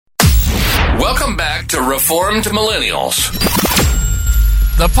Welcome back to Reformed Millennials,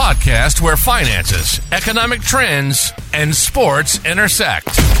 the podcast where finances, economic trends, and sports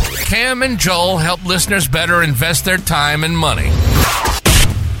intersect. Cam and Joel help listeners better invest their time and money.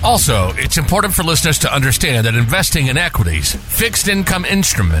 Also, it's important for listeners to understand that investing in equities, fixed income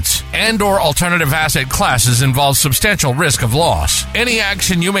instruments, and/or alternative asset classes involves substantial risk of loss. Any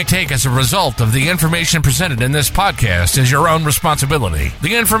action you may take as a result of the information presented in this podcast is your own responsibility.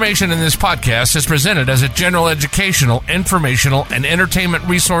 The information in this podcast is presented as a general educational, informational, and entertainment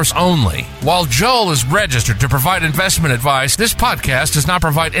resource only. While Joel is registered to provide investment advice, this podcast does not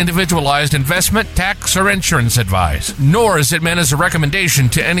provide individualized investment, tax, or insurance advice, nor is it meant as a recommendation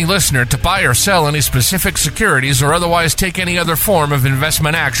to any listener to buy or sell any specific securities or otherwise take any other form of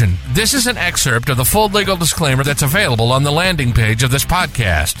investment action. This is an excerpt of the full legal disclaimer that's available on the landing page of this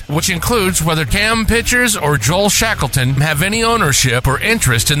podcast, which includes whether Cam Pitchers or Joel Shackleton have any ownership or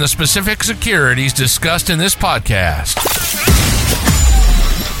interest in the specific securities discussed in this podcast.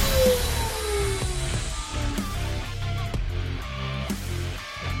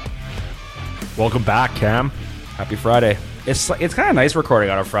 Welcome back, Cam. Happy Friday. It's kind of nice recording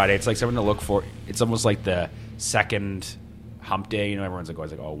on a Friday. It's like something to look for. It's almost like the second hump day. You know, everyone's like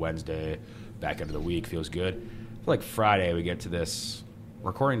always like, oh, Wednesday, back end of the week, feels good. I feel like Friday we get to this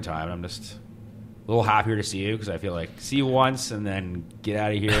recording time, and I'm just a little happier to see you because I feel like see you once and then get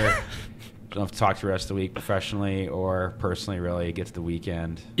out of here. Don't have to talk to the rest of the week professionally or personally, really. Get to the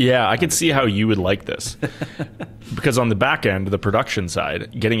weekend. Yeah, I can see how you would like this. Because on the back end, the production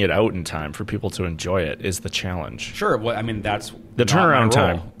side, getting it out in time for people to enjoy it is the challenge. Sure. Well, I mean, that's the turnaround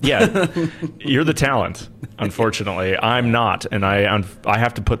time. Yeah. You're the talent, unfortunately. I'm not, and I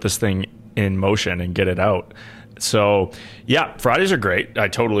have to put this thing in motion and get it out. So, yeah, Fridays are great. I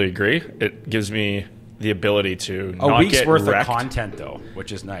totally agree. It gives me the ability to not get wrecked. A week's worth wrecked. of content, though,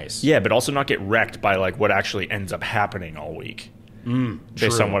 which is nice. Yeah, but also not get wrecked by like what actually ends up happening all week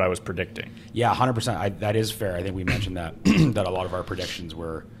based on what I was predicting. Yeah, 100%. That is fair. I think we mentioned that that a lot of our predictions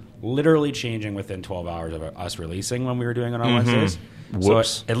were literally changing within 12 hours of us releasing when we were doing it on Wednesdays. Whoops.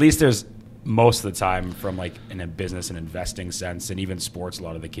 So at least there's most of the time from like in a business and investing sense, and even sports, a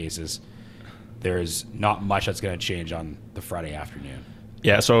lot of the cases, there's not much that's going to change on the Friday afternoon.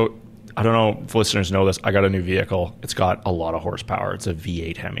 Yeah, so I don't know if listeners know this. I got a new vehicle. It's got a lot of horsepower. It's a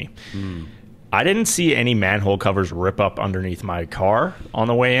V8 Hemi. I didn't see any manhole covers rip up underneath my car on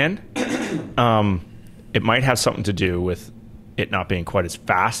the way in. It might have something to do with it not being quite as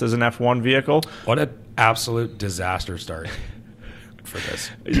fast as an F1 vehicle. What an absolute disaster start for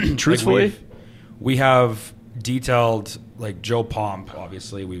this. Truthfully, like we have detailed, like Joe Pomp,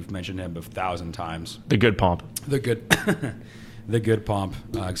 obviously. We've mentioned him 1,000 times. the good pomp. The good... The good Pomp,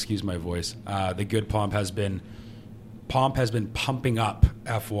 excuse my voice. The good Pomp has been pumping up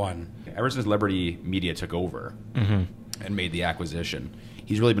F1 ever since Liberty Media took over and made the acquisition.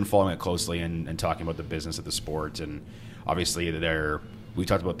 He's really been following it closely and talking about the business of the sport, and obviously we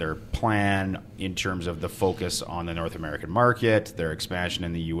talked about their plan in terms of the focus on the North American market, their expansion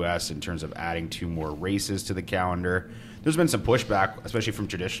in the U.S. in terms of adding 2 more races to the calendar. There's been some pushback, especially from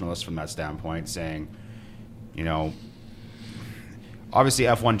traditionalists from that standpoint, saying, you know, obviously,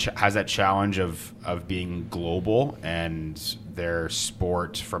 F1 has that challenge of being global, and their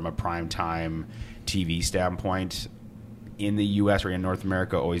sport from a primetime TV standpoint in the U.S. or in North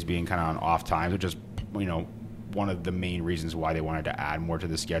America always being kind of on off times, which is, you know, one of the main reasons why they wanted to add more to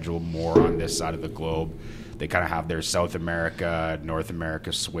the schedule, more on this side of the globe. They kind of have their South America, North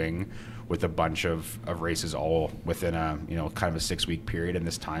America swing with a bunch of races all within a, you know, kind of a 6-week period in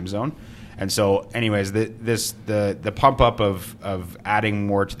this time zone. And so, anyways, the pump up of adding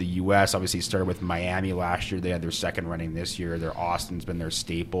more to the U.S. obviously started with Miami last year. They had their second running this year. Their Austin's been their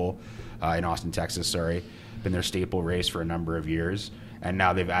staple in Austin, Texas. Been their staple race for a number of years, and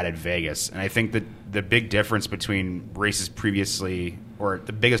now they've added Vegas. And I think that the big difference between races previously, or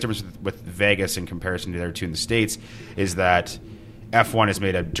the biggest difference with Vegas in comparison to the other two in the States, is that F1 has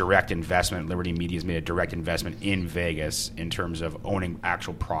made a direct investment. Liberty Media has made a direct investment in Vegas in terms of owning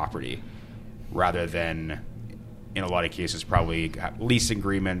actual property, rather than, in a lot of cases, probably lease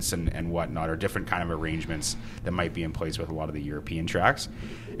agreements and whatnot, or different kind of arrangements that might be in place with a lot of the European tracks.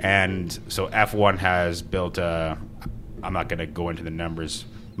 And so F1 has built I'm not going to go into the numbers,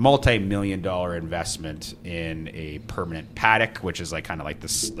 multi-million-dollar investment in a permanent paddock, which is like kind of like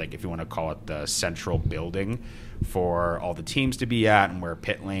this, like if you want to call it the central building for all the teams to be at, and where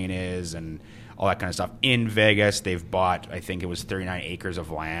pit lane is and all that kind of stuff in Vegas. They've bought, I think it was 39 acres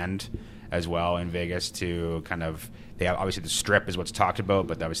of land, as well in Vegas to kind of, they have, obviously the strip is what's talked about,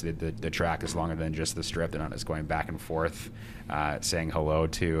 but obviously the track is longer than just the strip. They're not just going back and forth saying hello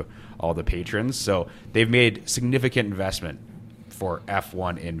to all the patrons. So they've made significant investment for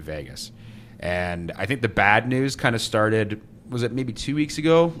F1 in Vegas. And I think the bad news kind of started, was it maybe 2 weeks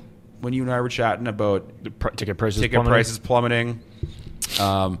ago when you and I were chatting about ticket prices plummeting?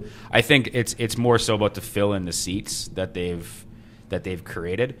 I think it's more so about to fill in the seats that they've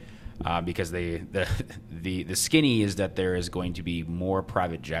created, because the skinny is that there is going to be more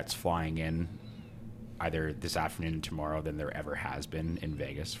private jets flying in either this afternoon and tomorrow than there ever has been in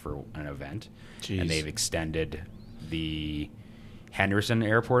Vegas for an event. Jeez. And they've extended the Henderson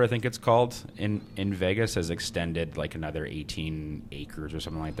Airport, I think it's called, in Vegas, has extended like another 18 acres or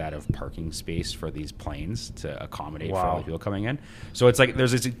something like that of parking space for these planes to accommodate for all the people coming in. So it's like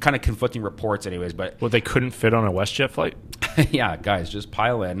there's this kind of conflicting reports anyways. But well, they couldn't fit on a WestJet flight? Yeah, guys, just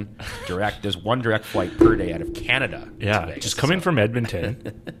pile in. There's one direct flight per day out of Canada. Yeah, just come in from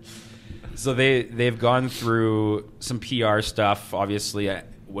Edmonton. So they've gone through some PR stuff, obviously,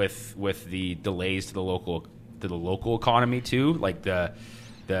 with the delays to the local economy too. Like the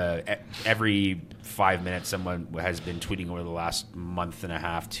every 5 minutes someone has been tweeting over the last month and a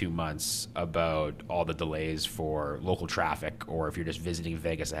half, 2 months about all the delays for local traffic, or if you're just visiting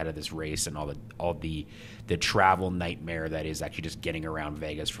Vegas ahead of this race, and all the travel nightmare that is actually just getting around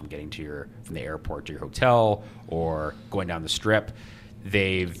Vegas from getting from the airport to your hotel or going down the strip.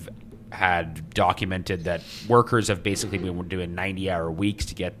 They've had documented that workers have basically been doing 90-hour weeks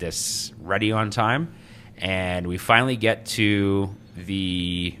to get this ready on time. And we finally get to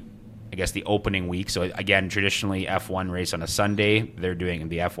the opening week. So again, traditionally F1 race on a Sunday. They're doing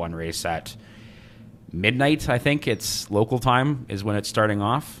the F1 race at midnight, I think it's local time is when it's starting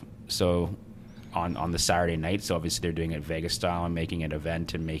off. So on the Saturday night. So obviously they're doing it Vegas style and making it an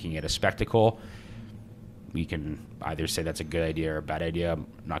event and making it a spectacle. We can either say that's a good idea or a bad idea. I'm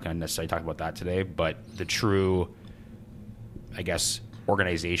not going to necessarily talk about that today. But the true, I guess,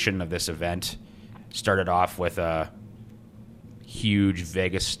 organization of this event started off with a huge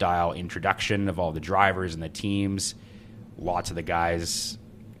Vegas-style introduction of all the drivers and the teams. Lots of the guys,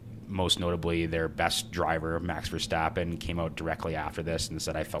 most notably their best driver, Max Verstappen, came out directly after this and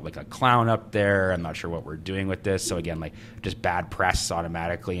said, I felt like a clown up there. I'm not sure what we're doing with this. So again, like just bad press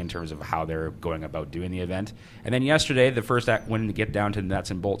automatically in terms of how they're going about doing the event. And then yesterday, the first act, when to get down to the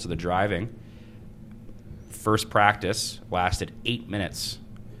nuts and bolts of the driving, first practice lasted 8 minutes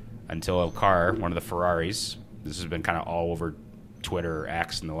until a car, one of the Ferraris, this has been kind of all over Twitter or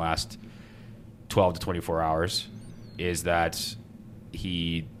X in the last 12 to 24 hours, is that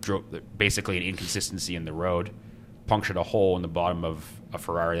he drove basically an inconsistency in the road, punctured a hole in the bottom of a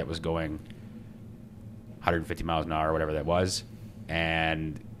Ferrari that was going 150 miles an hour or whatever that was,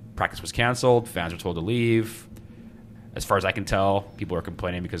 and practice was canceled. Fans were told to leave. As far as I can tell, people are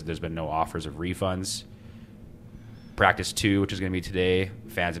complaining because there's been no offers of refunds. Practice 2, which is going to be today,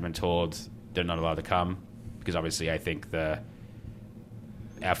 fans have been told they're not allowed to come because obviously I think the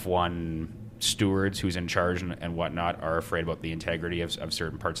F1 stewards who's in charge and whatnot are afraid about the integrity of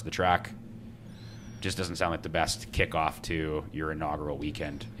certain parts of the track. Just doesn't sound like the best kickoff to your inaugural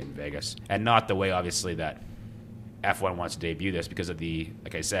weekend in Vegas. And not the way, obviously, that F1 wants to debut this because of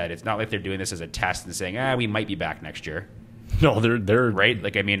like I said, it's not like they're doing this as a test and saying, we might be back next year. No, they're right.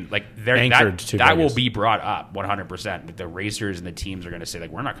 Like I mean, like they're anchored to that Vegas. will be brought up 100%. Like the racers and the teams are going to say like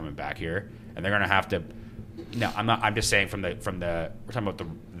we're not coming back here, and they're going to have to. No, I'm not. I'm just saying from the we're talking about the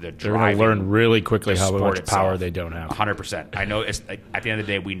they're going to learn really quickly how much power they don't have. 100%. I know it's like at the end of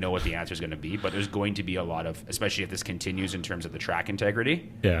the day we know what the answer is going to be, but there's going to be a lot of, especially if this continues in terms of the track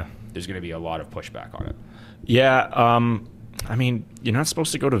integrity. Yeah, there's going to be a lot of pushback on it. Yeah, I mean, you're not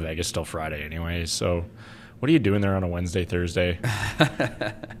supposed to go to Vegas till Friday anyway, so. What are you doing there on a Wednesday, Thursday?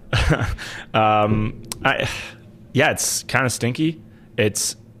 It's kind of stinky.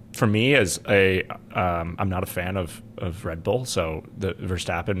 It's for me as I'm not a fan of Red Bull, so the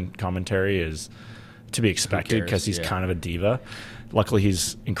Verstappen commentary is to be expected because he's kind of a diva. Luckily,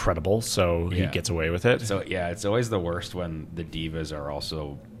 he's incredible, so he gets away with it. So it's always the worst when the divas are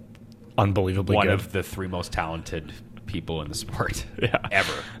also unbelievably one good. of the 3 most talented people in the sport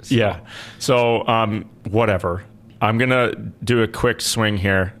ever. So. Yeah. So whatever. I'm going to do a quick swing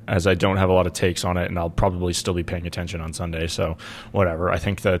here as I don't have a lot of takes on it, and I'll probably still be paying attention on Sunday. So whatever. I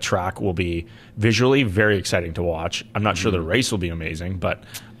think the track will be visually very exciting to watch. I'm not sure the race will be amazing, but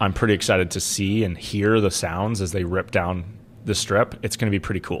I'm pretty excited to see and hear the sounds as they rip down the strip. It's going to be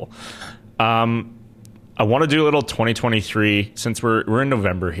pretty cool. I want to do a little 2023 since we're in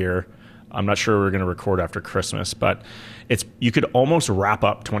November here. I'm not sure we're going to record after Christmas, but you could almost wrap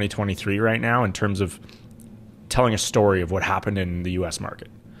up 2023 right now in terms of telling a story of what happened in the U.S. market.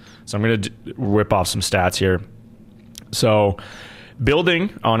 So I'm going to whip off some stats here. So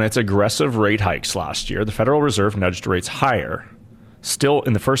building on its aggressive rate hikes last year, the Federal Reserve nudged rates higher still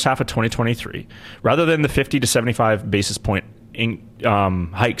in the first half of 2023, rather than the 50 to 75 basis point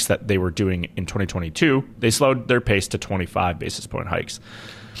hikes that they were doing in 2022. They slowed their pace to 25 basis point hikes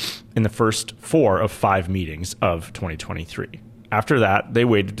in the first 4 of 5 meetings of 2023. After that, they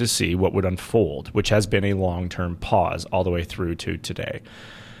waited to see what would unfold, which has been a long-term pause all the way through to today.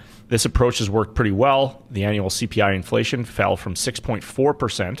 This approach has worked pretty well. The annual CPI inflation fell from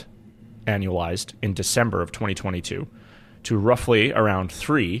 6.4% annualized in December of 2022 to roughly around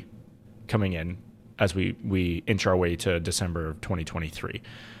 3 coming in as we inch our way to December of 2023.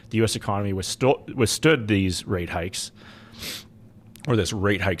 The U.S. economy withstood these rate hikes, or this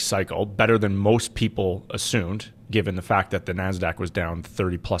rate hike cycle, better than most people assumed, given the fact that the NASDAQ was down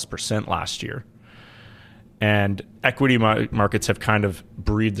 30+% last year. And equity markets have kind of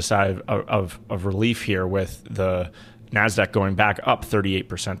breathed a sigh of relief here, with the NASDAQ going back up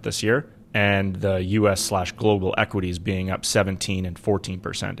 38% this year, and the US/global equities being up 17 and 14%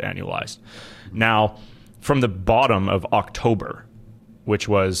 annualized. Now, from the bottom of October, which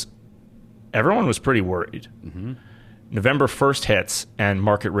was, everyone was pretty worried. Mm-hmm. November 1st hits and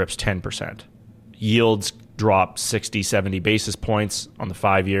market rips 10%. Yields drop 60, 70 basis points on the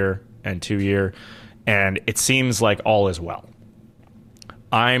 5-year and 2-year, and it seems like all is well.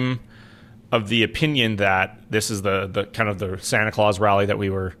 I'm of the opinion that this is the kind of the Santa Claus rally that we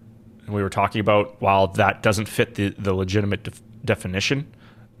were talking about. While that doesn't fit the legitimate definition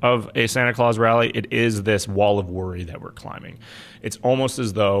of a Santa Claus rally, it is this wall of worry that we're climbing. It's almost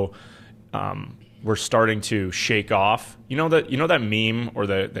as though we're starting to shake off. You know that meme or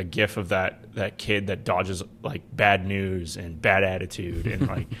the gif of that kid that dodges like bad news and bad attitude and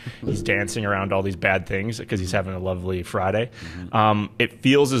like he's dancing around all these bad things because he's having a lovely Friday. Mm-hmm. It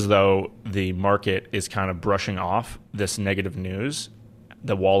feels as though the market is kind of brushing off this negative news,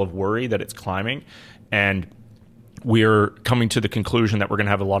 the wall of worry that it's climbing, and we're coming to the conclusion that we're going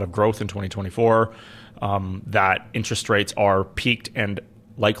to have a lot of growth in 2024, that interest rates are peaked and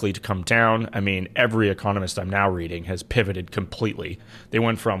likely to come down. I mean, every economist I'm now reading has pivoted completely. They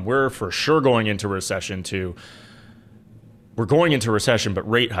went from we're for sure going into recession to we're going into recession, but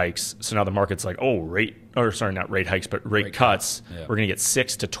rate hikes. So now the market's like, not rate hikes, but rate cuts. Yeah. We're going to get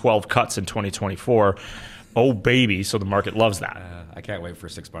 6 to 12 cuts in 2024. Oh, baby. So the market loves that. I can't wait for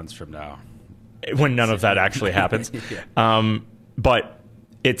 6 months from now, when none of that actually happens. Yeah. But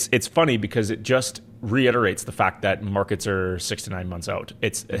it's funny because it just reiterates the fact that markets are 6 to 9 months out.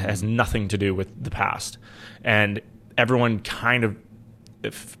 It has nothing to do with the past. And everyone kind of,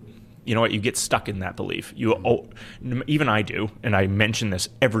 you know what, you get stuck in that belief. Even I do, and I mention this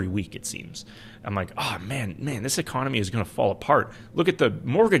every week, it seems. I'm like, oh, man, this economy is going to fall apart. Look at the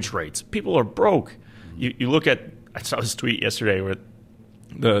mortgage rates. People are broke. You look at, I saw this tweet yesterday where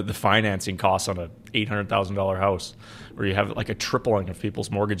the financing costs on a $800,000 house, where you have like a tripling of people's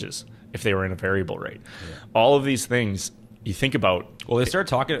mortgages if they were in a variable rate. Yeah. All of these things you think about. Well, they start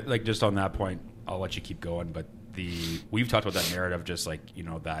talking, like, just on that point, I'll let you keep going, but we've talked about that narrative, just like, you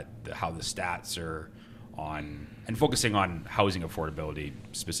know, how the stats are on, and focusing on housing affordability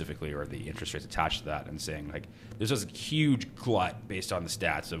specifically, or the interest rates attached to that, and saying like there's this huge glut based on the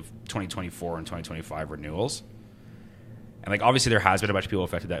stats of 2024 and 2025 renewals. And like, obviously there has been a bunch of people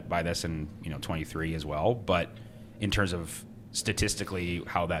affected by this in, 23 as well, but in terms of statistically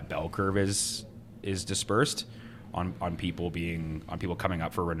how that bell curve is dispersed on people coming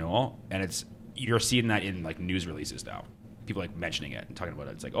up for renewal, and you're seeing that in like news releases now, people like mentioning it and talking about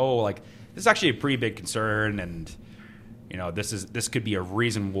it. It's like, oh, like this is actually a pretty big concern, and this could be a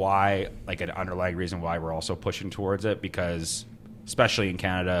reason why, like an underlying reason why we're also pushing towards it, because especially in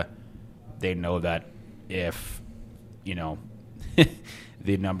Canada, they know that if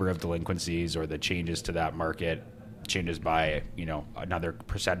the number of delinquencies or the changes to that market changes by another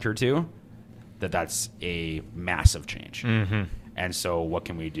percent or two, that's a massive change. Mm-hmm. And so what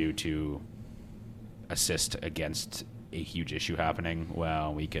can we do to assist against a huge issue happening?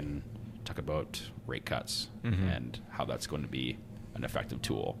 Well, we can talk about rate cuts, mm-hmm. and how that's going to be an effective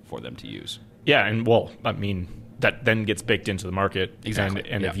tool for them to use. Yeah, and well, I mean, that then gets baked into the market. Exactly.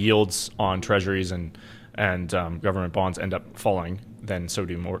 And if yields on treasuries and government bonds end up falling, then so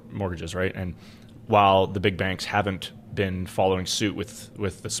do mortgages, right? And while the big banks haven't been following suit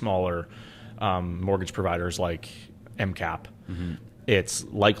with the smaller mortgage providers like MCAP, mm-hmm. it's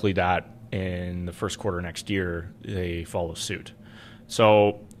likely that in the first quarter next year they follow suit.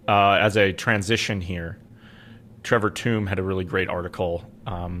 So as a transition here, Trevor Tombe had a really great article.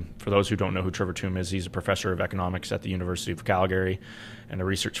 For those who don't know who Trevor Tombe is, he's a professor of economics at the University of Calgary and a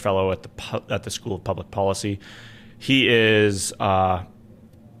research fellow at the School of Public Policy. He is a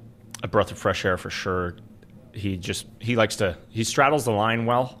breath of fresh air for sure. He straddles the line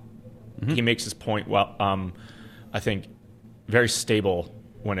well. Mm-hmm. He makes his point well. I think very stable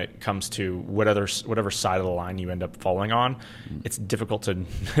when it comes to whatever side of the line you end up falling on. It's difficult to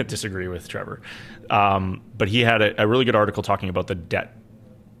disagree with Trevor. But he had a really good article talking about the debt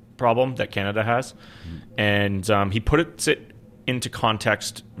problem that Canada has. And he put it into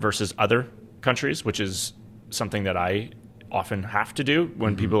context versus other countries, which is something that I often have to do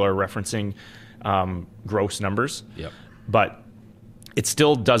when people are referencing gross numbers. Yep. But it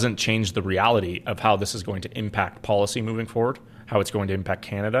still doesn't change the reality of how this is going to impact policy moving forward, how it's going to impact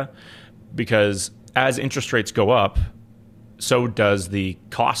Canada, because as interest rates go up, so does the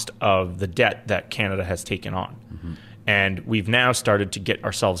cost of the debt that Canada has taken on. Mm-hmm. And we've now started to get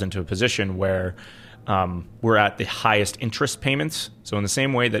ourselves into a position where we're at the highest interest payments. So in the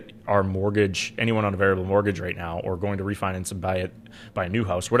same way that our mortgage, anyone on a variable mortgage right now, or going to refinance and buy a new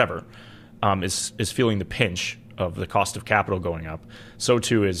house, whatever, is feeling the pinch of the cost of capital going up, so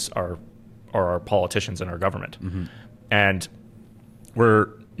too are our politicians and our government. Mm-hmm. And we're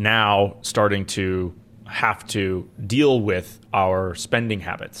now starting to have to deal with our spending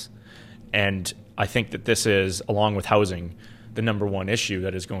habits. And I think that this is, along with housing, the number one issue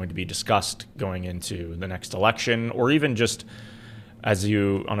that is going to be discussed going into the next election, or even just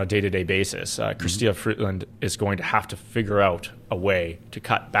on a day-to-day basis. Chrystia Freeland is going to have to figure out a way to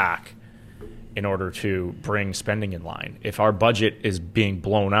cut back in order to bring spending in line. If our budget is being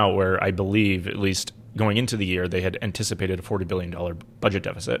blown out, where I believe, at least going into the year, they had anticipated a $40 billion budget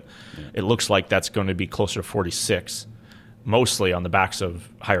deficit, it looks like that's going to be closer to 46, mostly on the backs of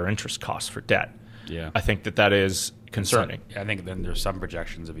higher interest costs for debt. Yeah, I think that is concerning. I think then there's some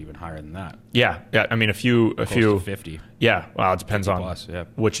projections of even higher than that. Yeah. I mean, a few, to 50. Yeah, well, it depends on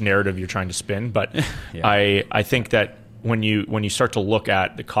which narrative you're trying to spin. But I think that when you start to look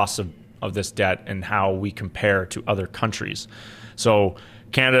at the costs of this debt and how we compare to other countries, so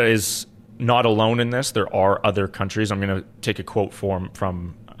Canada is not alone in this. There are other countries. I'm going to take a quote from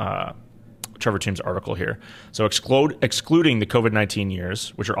Trevor Tombe's article here. So excluding the COVID-19 years,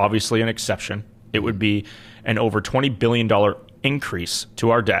 which are obviously an exception, it would be an over $20 billion increase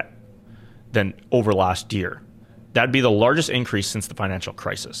to our debt than over last year. That'd be the largest increase since the financial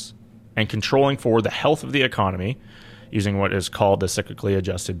crisis. And controlling for the health of the economy, using what is called the cyclically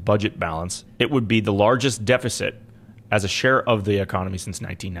adjusted budget balance, it would be the largest deficit as a share of the economy since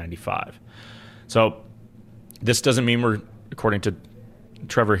 1995. So this doesn't mean we're, according to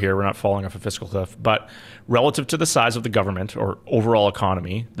Trevor here, we're not falling off a fiscal cliff, but relative to the size of the government or overall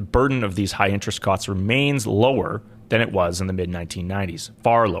economy, the burden of these high interest costs remains lower than it was in the mid-1990s,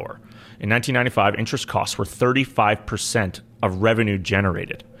 far lower. In 1995, interest costs were 35% of revenue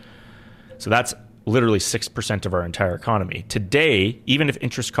generated. So that's literally 6% of our entire economy. Today, even if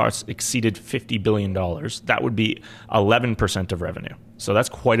interest costs exceeded $50 billion, that would be 11% of revenue. So that's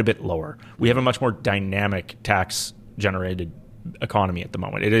quite a bit lower. We have a much more dynamic tax-generated economy at the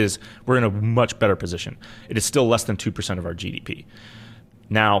moment. We're in a much better position. It is still less than 2% of our GDP.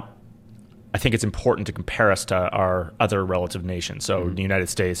 Now, I think it's important to compare us to our other relative nations. So the United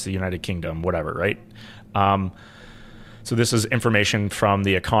States, the United Kingdom, whatever, right? So this is information from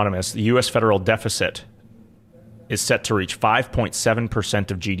The Economist. The U.S. federal deficit is set to reach 5.7%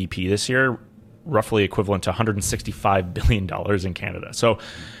 of GDP this year, roughly equivalent to $165 billion in Canada. So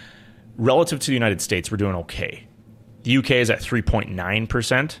relative to the United States, we're doing okay. The UK is at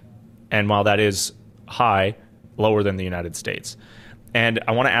 3.9%, and while that is high, lower than the United States. And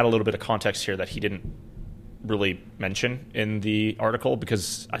I want to add a little bit of context here that he didn't really mention in the article,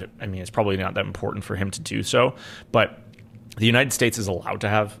 because, I mean, it's probably not that important for him to do so, but the United States is allowed to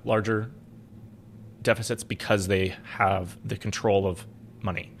have larger deficits because they have the control of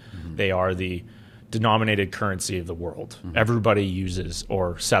money. Mm-hmm. They are the denominated currency of the world. Mm-hmm. Everybody uses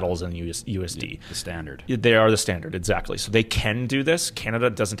or settles in USD. The standard. They are the standard, exactly. So they can do this. Canada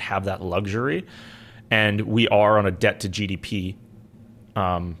doesn't have that luxury. And we are on a debt to GDP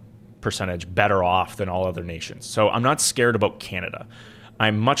percentage better off than all other nations. So I'm not scared about Canada.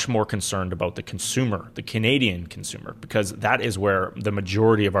 I'm much more concerned about the consumer, the Canadian consumer, because that is where the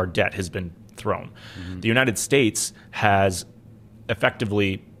majority of our debt has been thrown. Mm-hmm. The United States has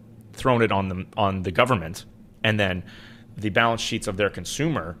effectively thrown it on the government, and then the balance sheets of their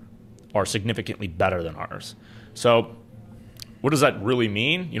consumer are significantly better than ours. So what does that really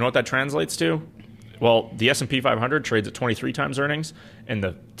mean? You know what that translates to? Well, the S&P 500 trades at 23 times earnings, and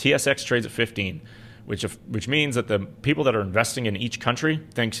the TSX trades at 15, which means that the people that are investing in each country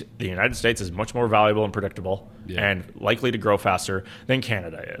think the United States is much more valuable and predictable and likely to grow faster than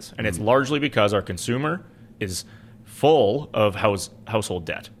Canada is. And it's largely because our consumer is full of household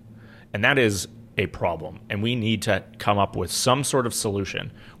debt. And that is a problem. And we need to come up with some sort of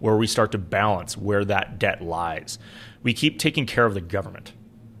solution where we start to balance where that debt lies. We keep taking care of the government,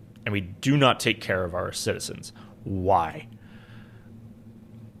 and we do not take care of our citizens. Why?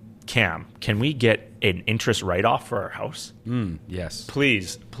 Cam, can we get an interest write-off for our house? Yes.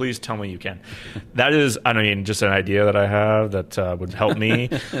 Please tell me you can. That is, I mean, just an idea that I have that would help me.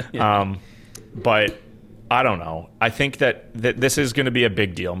 But I don't know. I think that this is going to be a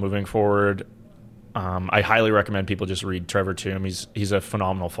big deal moving forward. I highly recommend people just read Trevor TEMU. He's a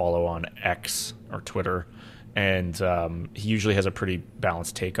phenomenal follow on X or Twitter. And he usually has a pretty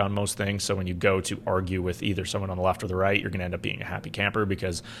balanced take on most things. So when you go to argue with either someone on the left or the right, you're going to end up being a happy camper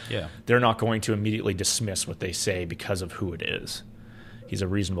because they're not going to immediately dismiss what they say because of who it is. He's a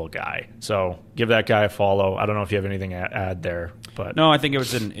reasonable guy. So give that guy a follow. I don't know if you have anything to add there. But no, I think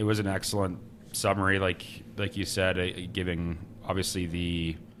it was an excellent summary, like you said, giving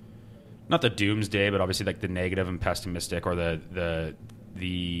obviously not the doomsday, but obviously like the negative and pessimistic or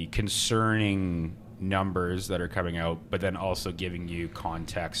the concerning numbers that are coming out, but then also giving you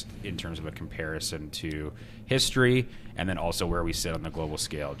context in terms of a comparison to history, and then also where we sit on the global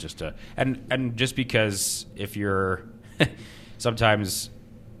scale. And just because if you're sometimes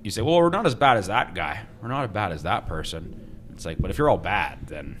you say, well, we're not as bad as that guy, we're not as bad as that person. It's like, but if you're all bad,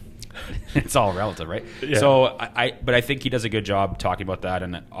 then it's all relative, right? Yeah. So but I think he does a good job talking about that.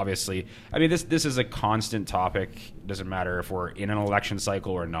 And obviously, I mean, this is a constant topic. Doesn't matter if we're in an election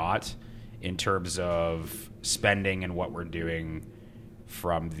cycle or not, in terms of spending and what we're doing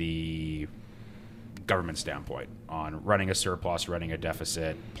from the government standpoint on running a surplus, running a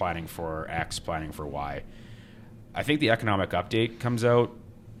deficit, planning for X, planning for Y. I think the economic update comes out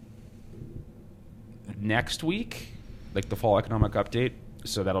next week, like the fall economic update.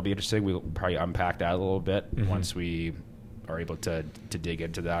 So that'll be interesting. We'll probably unpack that a little bit once we are able to dig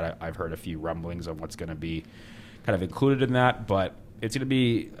into that. I've heard a few rumblings on what's going to be kind of included in that, but it's going to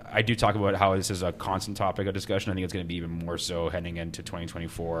be, I do talk about how this is a constant topic of discussion. I think it's going to be even more so heading into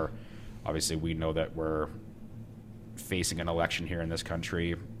 2024. Obviously, we know that we're facing an election here in this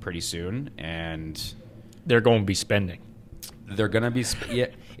country pretty soon, and they're going to be spending. They're going to be,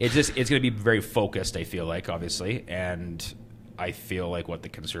 it's going to be very focused, I feel like, obviously, and I feel like what the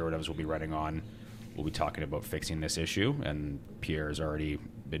Conservatives will be running on, we'll be talking about fixing this issue, and Pierre's already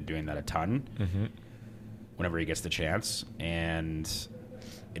been doing that a ton. Whenever he gets the chance. And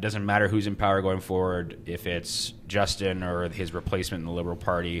it doesn't matter who's in power going forward, if it's Justin or his replacement in the Liberal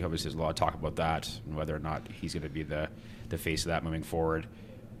Party. Obviously, there's a lot of talk about that and whether or not he's going to be the face of that moving forward.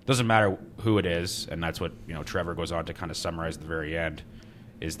 Doesn't matter who it is, and that's what Trevor goes on to kind of summarize at the very end,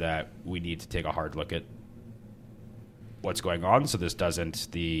 is that we need to take a hard look at what's going on so this doesn't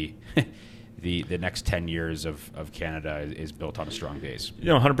the next 10 years of Canada is built on a strong base.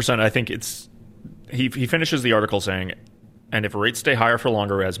 100%. I think it's He finishes the article saying, and if rates stay higher for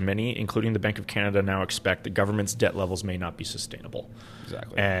longer, as many, including the Bank of Canada, now expect, the government's debt levels may not be sustainable.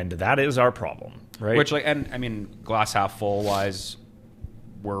 Exactly. And that is our problem, right? Which, and I mean, glass half full wise,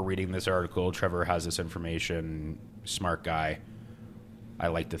 we're reading this article. Trevor has this information, smart guy. I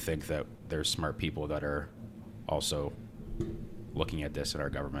like to think that there's smart people that are also looking at this in our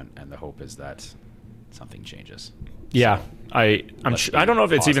government, and the hope is that something changes. Yeah, so, I don't know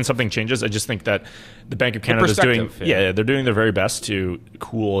if it's even something changes. I just think that the Bank of Canada is doing they're doing their very best to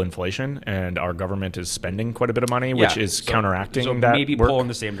cool inflation, and our government is spending quite a bit of money, which is counteracting that. Maybe pull in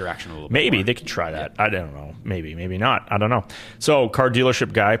the same direction a little bit. Maybe they could try that. I don't know. Maybe not. I don't know. So, car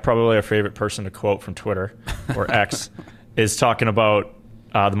dealership guy, probably our favorite person to quote from Twitter or X, is talking about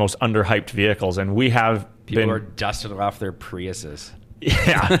the most underhyped vehicles, and we have people are dusting off their Priuses.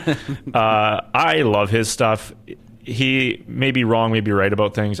 Yeah, I love his stuff. He may be wrong, may be right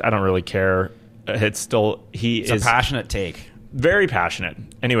about things. I don't really care. It's a passionate take. Very passionate.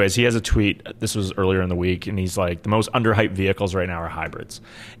 Anyways, he has a tweet. This was earlier in the week, and he's like, the most underhyped vehicles right now are hybrids.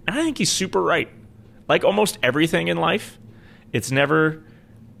 And I think he's super right. Like almost everything in life, it's never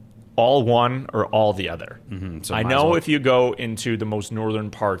all one or all the other. So I know if you go into the most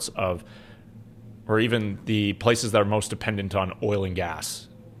northern parts of, or even the places that are most dependent on oil and gas,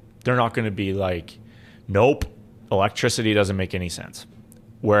 they're not going to be like, nope, electricity doesn't make any sense.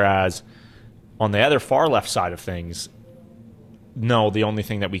 Whereas on the other far left side of things, no, the only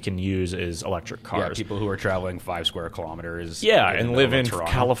thing that we can use is electric Yeah, cars. people who are traveling 5 square kilometers. And live in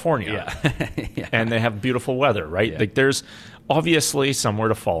Toronto. California. Yeah. And they have beautiful weather, right? Yeah. Like there's obviously somewhere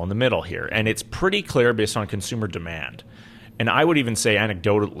to fall in the middle here. And it's pretty clear based on consumer demand. And I would even say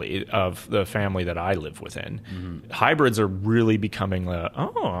anecdotally of the family that I live within, hybrids are really becoming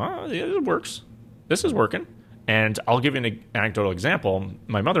it works. This is working. And I'll give you an anecdotal example.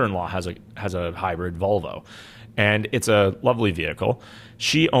 My mother-in-law has a hybrid Volvo, and it's a lovely vehicle.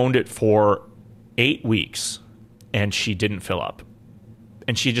 She owned it for 8 weeks, and she didn't fill up.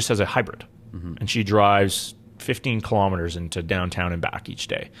 And she just has a hybrid, and she drives 15 kilometers into downtown and back each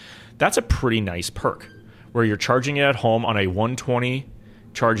day. That's a pretty nice perk, where you're charging it at home on a 120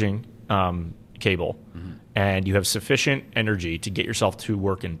 charging cable, and you have sufficient energy to get yourself to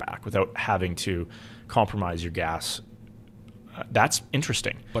work and back without having to compromise your gas. That's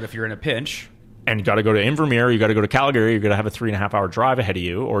interesting. But if you're in a pinch, and you got to go to Invermere, you got to go to Calgary, you're going to have a 3.5 hour drive ahead of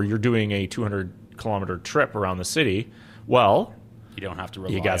you, or you're doing a 200 kilometer trip around the city, well, you don't have to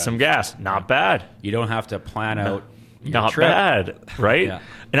rely you got on some gas. Not bad. You don't have to plan out your Not trip. bad, right? Yeah.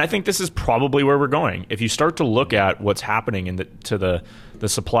 And I think this is probably where we're going. If you start to look at what's happening in the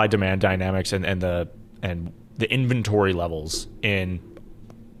supply demand dynamics and the inventory levels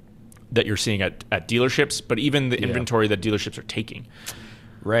that you're seeing at dealerships, but even the inventory that dealerships are taking.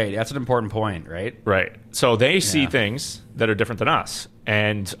 Right. That's an important point, right? Right. So they see things that are different than us.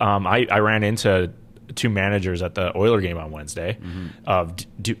 And I ran into 2 managers at the Oiler game on Wednesday of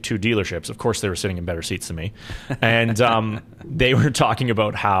 2 dealerships. Of course, they were sitting in better seats than me. And they were talking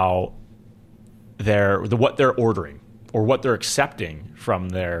about how what they're ordering or what they're accepting from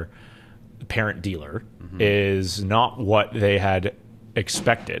their parent dealer is not what they had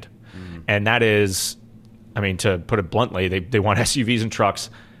expected. And that is, I mean, to put it bluntly, they want SUVs and trucks,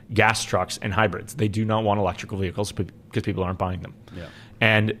 gas trucks, and hybrids. They do not want electrical vehicles because people aren't buying them. Yeah.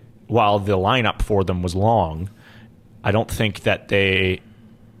 And while the lineup for them was long, I don't think that the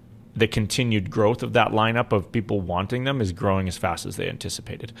continued growth of that lineup of people wanting them is growing as fast as they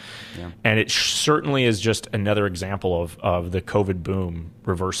anticipated. Yeah. And it certainly is just another example of the COVID boom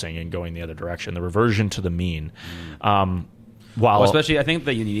reversing and going the other direction, the reversion to the mean. Well, especially, I think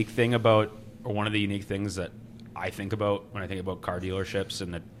the unique thing about, or one of the unique things that I think about when I think about car dealerships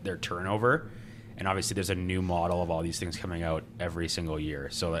and their turnover, and obviously there's a new model of all these things coming out every single year.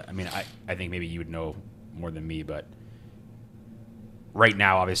 So, I mean, I think maybe you would know more than me, but right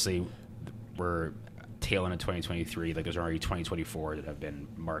now, obviously, we're tail end of 2023. Like, there's already 2024 that have been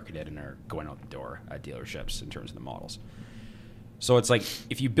marketed and are going out the door at dealerships in terms of the models. So it's like,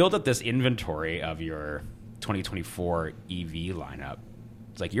 if you build up this inventory of your 2024 EV lineup,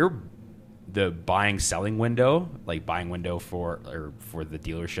 it's like the buying selling window, like buying window for the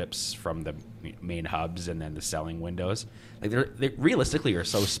dealerships from the main hubs, and then the selling windows, like they realistically are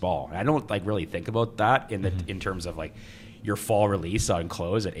so small. And I don't like really think about that in terms of like your fall release on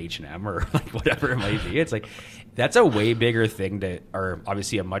clothes at H&M or like whatever it might be. It's like that's a way bigger thing or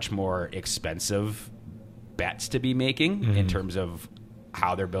obviously a much more expensive bets to be making in terms of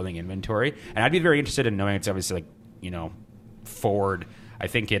how they're building inventory. And I'd be very interested in knowing. It's obviously like, Ford, I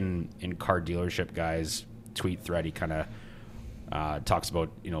think in car dealership guys tweet thread, he kind of talks about,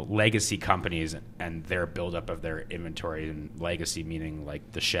 legacy companies and their buildup of their inventory, and legacy meaning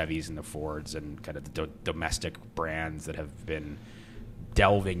like the Chevys and the Fords and kind of the domestic brands that have been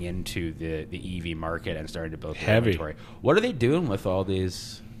delving into the EV market and starting to build their inventory. What are they doing with all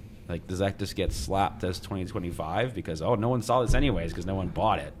these? Like, does that just get slapped as 2025 because, no one saw this anyways because no one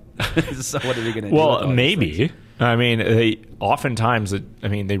bought it? So what are they going to do? Well, maybe. I mean, they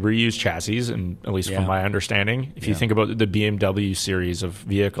reuse chassis, and at least from my understanding, if you think about the BMW series of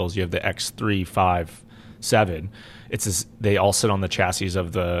vehicles, you have the X3, 5, 7. They all sit on the chassis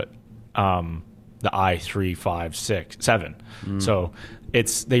of the i3, 5, 6, 7. So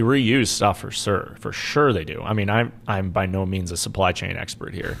they reuse stuff for sure they do. I mean, I'm by no means a supply chain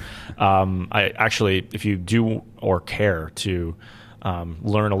expert here. I actually, if you do or care to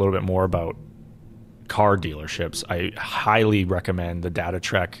learn a little bit more about car dealerships, I highly recommend the Data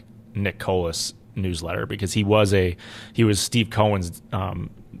Trek Nick Colas newsletter, because he was Steve Cohen's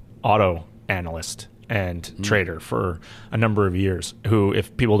auto analyst and trader for a number of years. Who,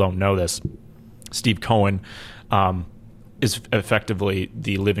 if people don't know this, Steve Cohen is effectively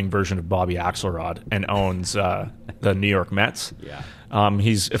the living version of Bobby Axelrod and owns the New York Mets. Yeah.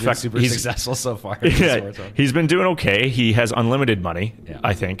 He's super successful so far. Yeah, he's been doing okay. He has unlimited money,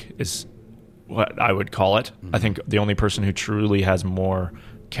 I think, is what I would call it. I think the only person who truly has more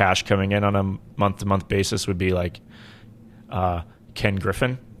cash coming in on a month-to-month basis would be like Ken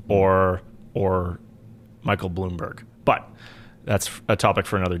Griffin or Michael Bloomberg. But That's a topic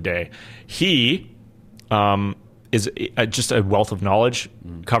for another day. He is just a wealth of knowledge,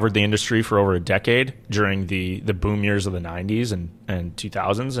 covered the industry for over a decade during the boom years of the 90s and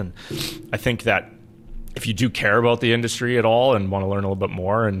 2000s. And I think that if you do care about the industry at all and want to learn a little bit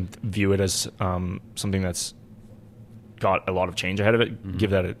more and view it as something that's got a lot of change ahead of it,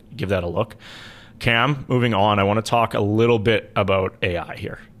 give that a look. Cam, moving on, I want to talk a little bit about AI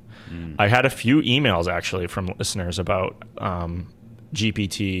here. I had a few emails actually from listeners about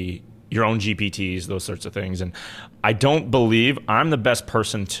GPT, your own GPTs, those sorts of things. And I don't believe I'm the best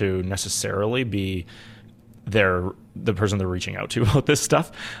person to necessarily be the person they're reaching out to about this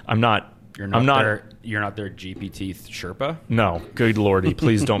stuff. You're not their GPT Sherpa? No, good lordy,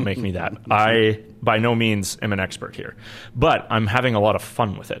 please don't make me that. I by no means am an expert here, but I'm having a lot of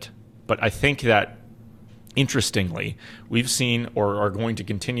fun with it. But I think that, interestingly, we've seen or are going to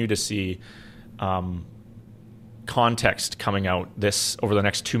continue to see context coming out over the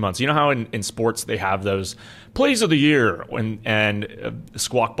next 2 months. You know how in sports they have those plays of the year and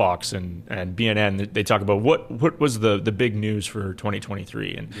Squawk Box and BNN, they talk about what was the big news for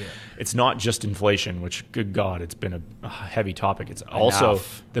 2023. And it's not just inflation, which, good God, it's been a heavy topic. It's also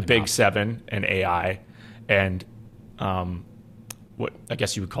the Big Seven and AI and what I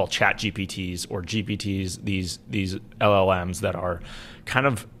guess you would call ChatGPTs or GPTs, these LLMs that are kind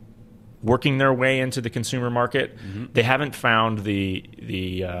of working their way into the consumer market. They haven't found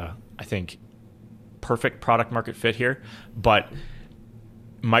the I think perfect product market fit here, but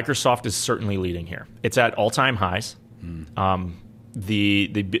Microsoft is certainly leading here. It's at all-time highs.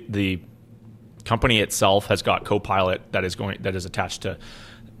 The company itself has got Copilot that is attached to.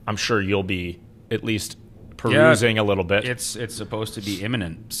 I'm sure you'll be at least perusing a little bit. It's supposed to be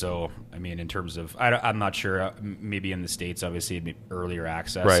imminent. So, I mean, in terms of, I'm not sure, maybe in the States, obviously, earlier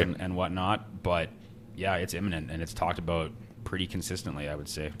access right. and whatnot. But, yeah, it's imminent, and it's talked about pretty consistently, I would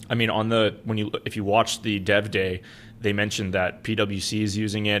say. I mean, if you watch the Dev Day, they mentioned that PwC is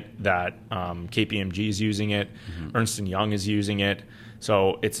using it, that KPMG is using it, Ernst & Young is using it.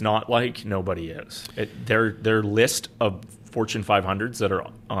 So it's not like nobody is. Their list of Fortune 500s that are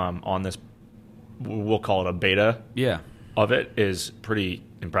on this, we'll call it a beta of it, is pretty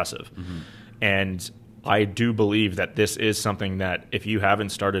impressive. And I do believe that this is something that if you haven't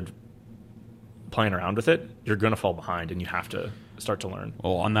started playing around with it, you're going to fall behind and you have to start to learn.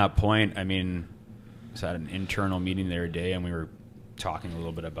 Well, on that point, I mean, I was at an internal meeting the other day and we were talking a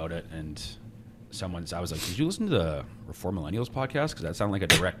little bit about it, and I was like, did you listen to the Reform Millennials podcast? Because that sounded like a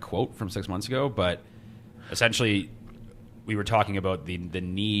direct quote from 6 months ago. But essentially, we were talking about the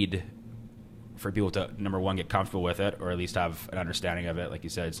need for people to, number one, get comfortable with it, or at least have an understanding of it. Like you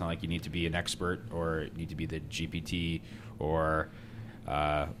said, it's not like you need to be an expert or you need to be the GPT or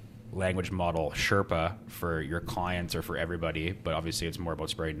language model Sherpa for your clients or for everybody, but obviously it's more about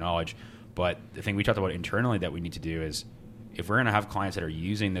spreading knowledge. But the thing we talked about internally that we need to do is, if we're going to have clients that are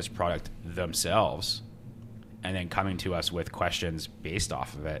using this product themselves and then coming to us with questions based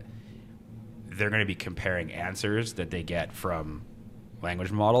off of it, they're going to be comparing answers that they get from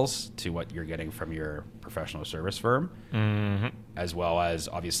language models to what you're getting from your professional service firm, as well as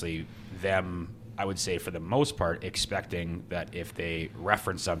obviously them, I would say for the most part, expecting that if they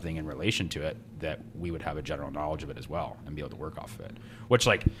reference something in relation to it, that we would have a general knowledge of it as well and be able to work off of it. Which,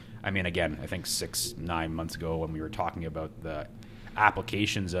 like, I mean, again, I think 6-9 months ago when we were talking about the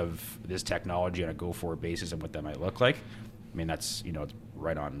applications of this technology on a go-forward basis and what that might look like, I mean, that's, it's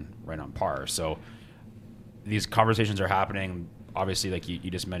right on par. So these conversations are happening. Obviously, like you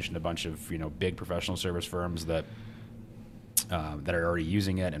just mentioned, a bunch of big professional service firms that are already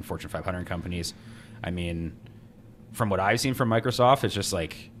using it, and Fortune 500 companies. I mean, from what I've seen from Microsoft, it's just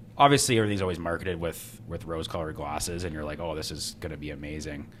like, obviously everything's always marketed with rose-colored glasses, and you're like, oh, this is going to be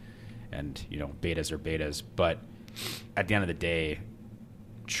amazing, and betas are betas. But at the end of the day,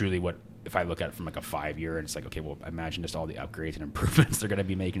 truly, if I look at it from like a 5-year, and it's like, okay, well, imagine just all the upgrades and improvements they're going to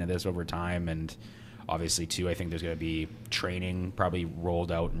be making to this over time. And obviously, too, I think there's going to be training probably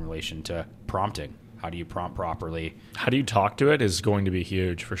rolled out in relation to prompting. How do you prompt properly? How do you talk to it is going to be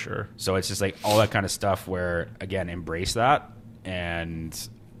huge for sure. So it's just like all that kind of stuff where, again, embrace that. And,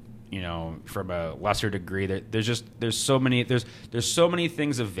 from a lesser degree, there's so many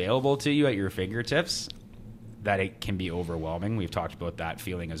things available to you at your fingertips that it can be overwhelming. We've talked about that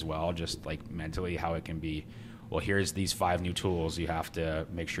feeling as well, just like mentally how it can be, well, here's these 5 new tools. You have to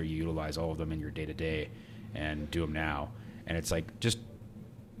make sure you utilize all of them in your day-to-day and do them now. And it's like just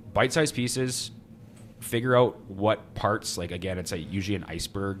bite-sized pieces, figure out what parts, like, again, it's usually an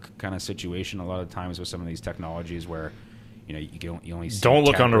iceberg kind of situation a lot of times with some of these technologies where, you only see Don't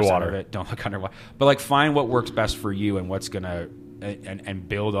look 10% underwater. of it. Don't look underwater. But like find what works best for you and what's gonna and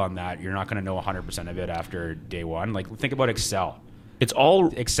build on that. You're not gonna know 100% of it after day one. Like think about Excel.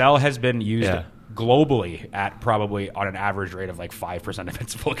 Excel has been used globally at probably on an average rate of like 5% of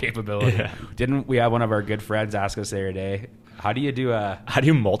its full capability. Yeah. Didn't we have one of our good friends ask us the other day, how do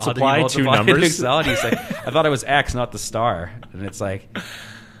you multiply two numbers in Excel? And he's like, I thought it was X, not the star. And it's like,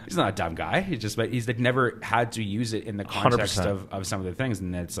 he's not a dumb guy. He's like never had to use it in the context of some of the things.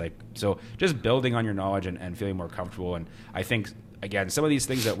 And it's like, so just building on your knowledge and feeling more comfortable. And I think, again, some of these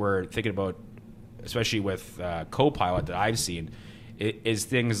things that we're thinking about, especially with Copilot that I've seen, is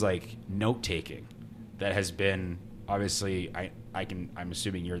things like note taking that has been obviously I'm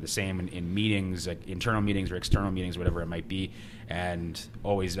assuming you're the same in meetings, like internal meetings or external meetings, whatever it might be, and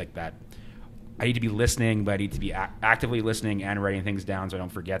always like that. I need to be listening, but I need to be actively listening and writing things down so I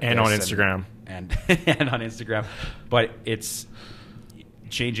don't forget. And on Instagram. And on Instagram. But it's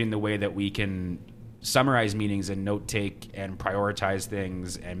changing the way that we can summarize meetings and note take and prioritize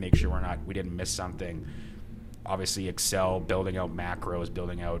things and make sure we didn't miss something. Obviously Excel, building out macros,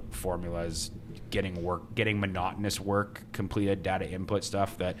 building out formulas, getting monotonous work completed, data input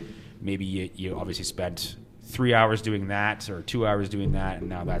stuff that maybe you obviously spent 3 hours doing that or 2 hours doing that, and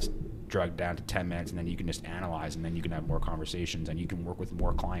now that's drugged down to 10 minutes, and then you can just analyze, and then you can have more conversations, and you can work with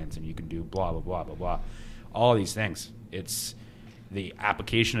more clients, and you can do blah, blah, blah, blah, blah. All of these things. It's the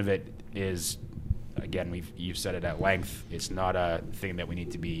application of it is, again, you've said it at length, it's not a thing that we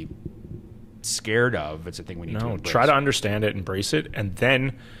need to be scared of. It's a thing we need to embrace. Try to understand it, embrace it, and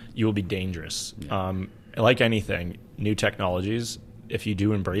then you will be dangerous. Yeah. Like anything, new technologies, if you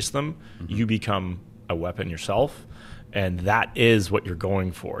do embrace them, you become a weapon yourself, and that is what you're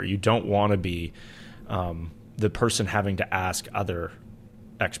going for. You don't want to be the person having to ask other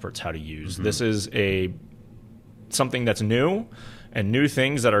experts how to use. This is something that's new, and new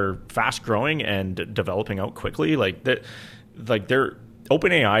things that are fast growing and developing out quickly.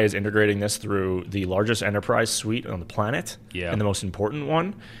 OpenAI is integrating this through the largest enterprise suite on the planet and the most important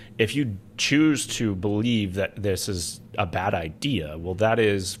one. If you choose to believe that this is a bad idea, well, that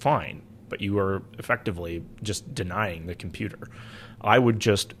is fine, but you are effectively just denying the computer. I would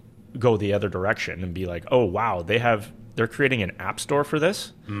just go the other direction and be like, oh, wow, they're creating an app store for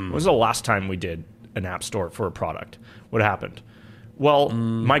this? When was the last time we did an app store for a product? What happened? Well,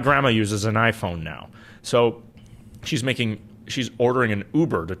 my grandma uses an iPhone now. So she's ordering an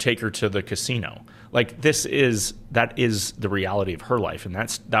Uber to take her to the casino. Like that is the reality of her life, and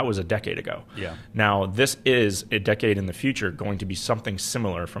that was a decade ago. Yeah. Now this is a decade in the future going to be something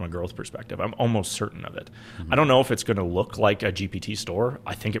similar from a growth perspective. I'm almost certain of it. I don't know if it's going to look like a GPT store.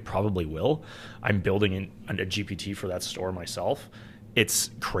 I think it probably will. I'm building a GPT for that store myself.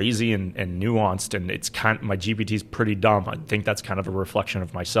 It's crazy and nuanced, and my GPT is pretty dumb. I think that's kind of a reflection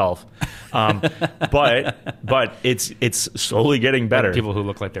of myself, but it's slowly getting better. Like people who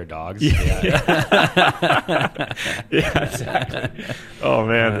look like their dogs. Yeah, exactly. Oh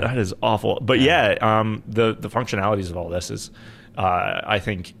man, that is awful. But the functionalities of all this is, I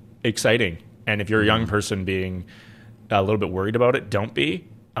think, exciting. And if you're a young person being a little bit worried about it, don't be.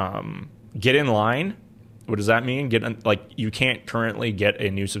 Get in line. What does that mean? You can't currently get a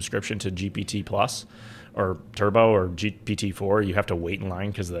new subscription to GPT Plus or Turbo or GPT-4. You have to wait in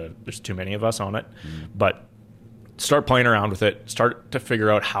line because there's too many of us on it. But start playing around with it. Start to figure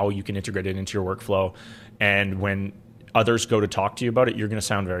out how you can integrate it into your workflow. And when others go to talk to you about it, you're going to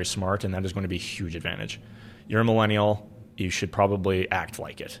sound very smart, and that is going to be a huge advantage. You're a millennial. You should probably act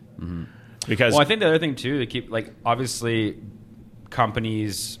like it. Because I think the other thing, too, to keep, obviously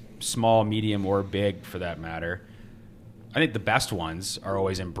companies, small, medium, or big for that matter, I think the best ones are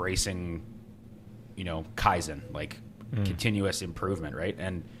always embracing, Kaizen, continuous improvement, right?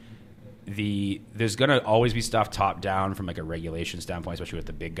 And there's going to always be stuff top down from a regulation standpoint, especially with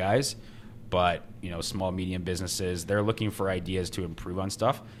the big guys. But, small, medium businesses, they're looking for ideas to improve on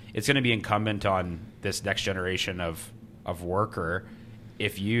stuff. It's going to be incumbent on this next generation of worker,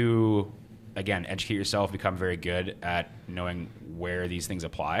 if you, again, educate yourself, become very good at knowing where these things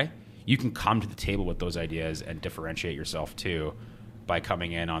apply, you can come to the table with those ideas and differentiate yourself too by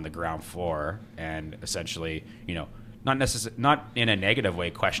coming in on the ground floor and essentially, not in a negative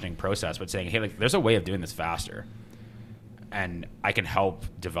way questioning process, but saying, hey, there's a way of doing this faster. And I can help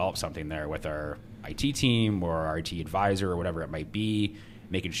develop something there with our IT team or our IT advisor or whatever it might be,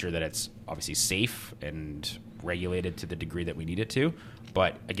 making sure that it's obviously safe and regulated to the degree that we need it to.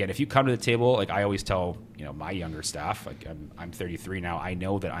 But again, if you come to the table, I always tell, my younger staff, I'm 33 now, I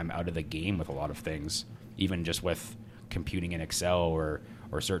know that I'm out of the game with a lot of things, even just with computing in Excel or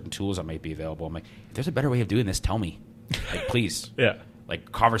certain tools that might be available. I'm like, if there's a better way of doing this, tell me. Like, please. Yeah.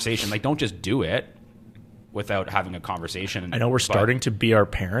 Like, conversation. Like, don't just do it without having a conversation. I know we're starting to be our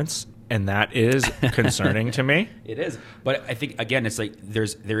parents, and that is concerning to me. It is. But I think, again, it's like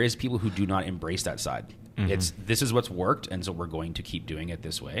there is people who do not embrace that side. This is what's worked, and so we're going to keep doing it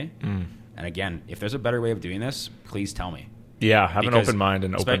this way. And again, if there's a better way of doing this, please tell me. Yeah, have an open mind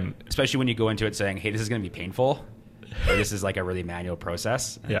and open... Especially when you go into it saying, hey, this is going to be painful, or this is like a really manual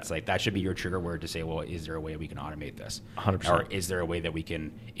process. And it's like, that should be your trigger word to say, well, is there a way we can automate this? 100%. Or is there a way that we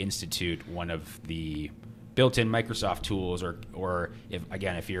can institute one of the built-in Microsoft tools, or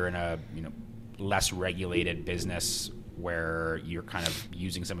if you're in a less regulated business where you're kind of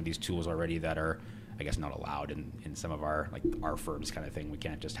using some of these tools already that are, I guess, not allowed in some of our firms kind of thing. We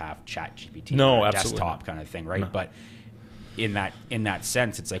can't just have ChatGPT on a desktop kind of thing, right? No. But in that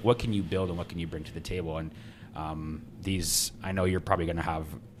sense, it's like, what can you build and what can you bring to the table? And these, I know you're probably going to have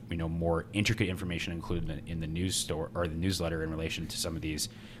more intricate information included in the news store or the newsletter in relation to some of these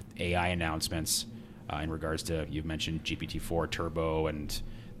AI announcements in regards to, you've mentioned GPT-4 Turbo and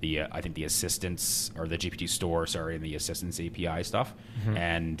I think the assistance, or the GPT store, and the assistance API stuff.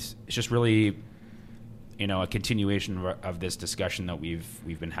 And it's just really a continuation of this discussion that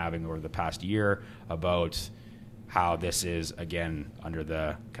we've been having over the past year about how this is, again, under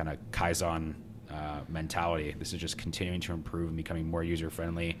the kind of Kaizen mentality. This is just continuing to improve and becoming more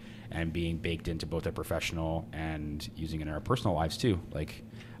user-friendly and being baked into both our professional and using it in our personal lives too. Like,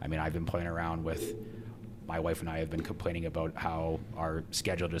 I mean, I've been playing around with, my wife and I have been complaining about how our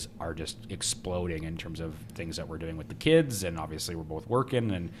schedules are just exploding in terms of things that we're doing with the kids, and obviously we're both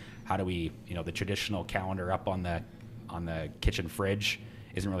working, and how do we, the traditional calendar up on the kitchen fridge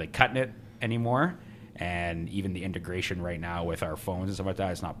isn't really cutting it anymore. And even the integration right now with our phones and stuff like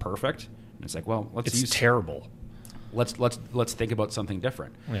that is not perfect. And it's like, well, it's terrible. Let's think about something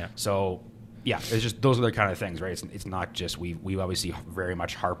different. Yeah. So, yeah, it's just, those are the kind of things, right? It's not just, we obviously very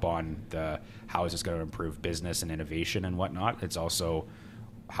much harp on the how is this going to improve business and innovation and whatnot. It's also,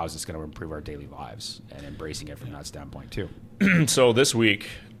 how is this going to improve our daily lives, and embracing it from that standpoint too. So this week,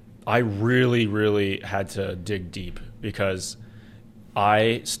 I really, really had to dig deep, because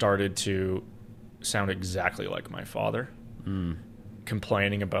I started to sound exactly like my father,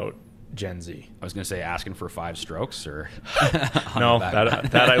 complaining about Gen Z. I was going to say, asking for 5 strokes, or no,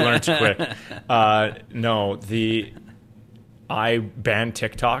 that I learned quick. No, I banned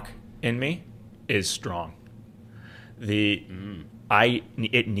TikTok in me is strong. It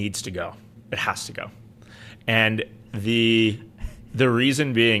needs to go. It has to go. And the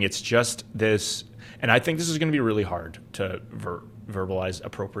reason being, it's just this, and I think this is going to be really hard to verbalize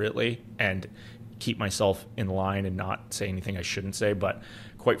appropriately and keep myself in line and not say anything I shouldn't say. But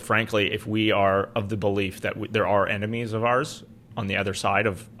quite frankly, if we are of the belief that there are enemies of ours on the other side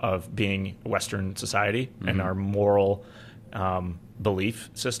of being Western society and our moral belief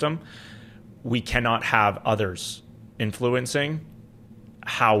system, we cannot have others influencing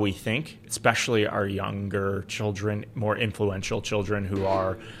how we think, especially our younger children, more influential children who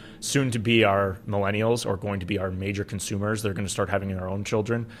are soon to be our millennials, or going to be our major consumers. They're going to start having their own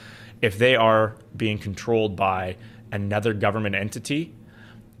children. If they are being controlled by another government entity,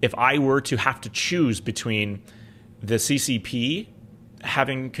 if I were to have to choose between the CCP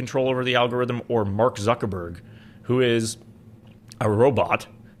having control over the algorithm or Mark Zuckerberg, who is a robot,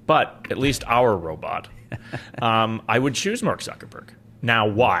 but at least our robot, I would choose Mark Zuckerberg. Now,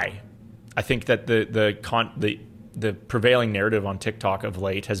 why? I think that the prevailing narrative on TikTok of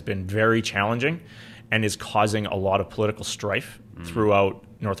late has been very challenging and is causing a lot of political strife throughout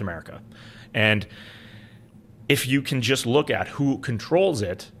North America. And if you can just look at who controls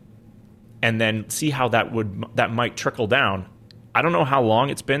it and then see how that might trickle down. I don't know how long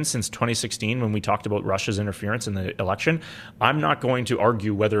it's been since 2016 when we talked about Russia's interference in the election. I'm not going to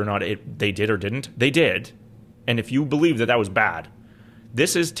argue whether or not they did or didn't. They did. And if you believe that was bad,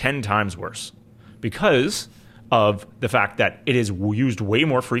 this is 10 times worse, because of the fact that it is used way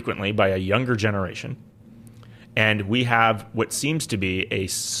more frequently by a younger generation. And we have what seems to be a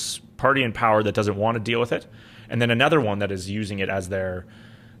party in power that doesn't want to deal with it, and then another one that is using it as a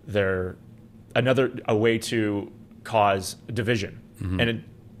way to cause division. And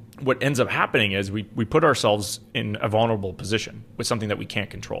what ends up happening is we put ourselves in a vulnerable position with something that we can't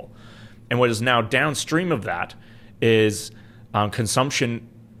control. And what is now downstream of that is consumption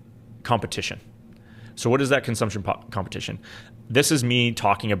competition. So what is that consumption competition? This is me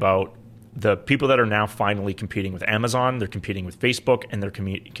talking about the people that are now finally competing with Amazon. They're competing with Facebook, and they're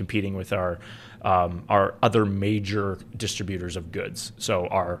competing with our other major distributors of goods. So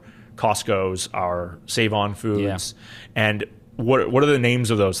our Costco's, our Save On Foods. Yeah. And what are the names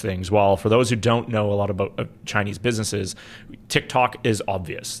of those things? Well, for those who don't know a lot about Chinese businesses, TikTok is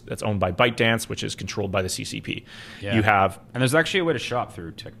obvious. That's owned by ByteDance, which is controlled by the CCP. Yeah. You have... And there's actually a way to shop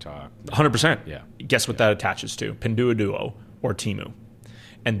through TikTok. 100%. Yeah. Guess what that attaches to? Pinduoduo or TEMU.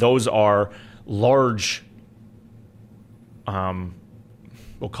 And those are large,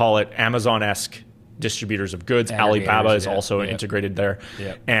 we'll call it Amazon-esque distributors of goods. Alibaba is also integrated there.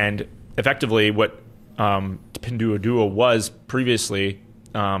 Yeah. And effectively what Pinduoduo was previously,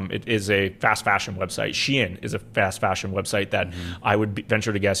 it is a fast fashion website. Shein is a fast fashion website that I would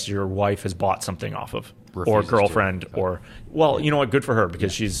venture to guess your wife has bought something off of. Or girlfriend, or... Well, you know what? Good for her,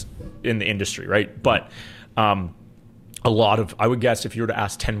 because she's in the industry, right? But... a lot of, I would guess if you were to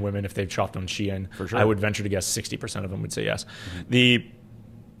ask 10 women if they've shopped on Shein, for sure, I would venture to guess 60% of them would say yes.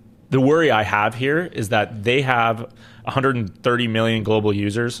 The worry I have here is that they have 130 million global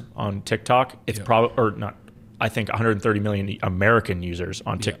users on TikTok. It's probably, or not, I think 130 million American users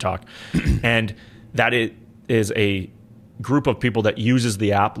on TikTok. And that it is a group of people that uses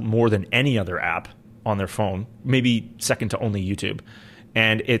the app more than any other app on their phone, maybe second to only YouTube.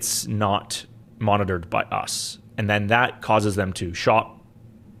 And it's not monitored by us. And then that causes them to shop.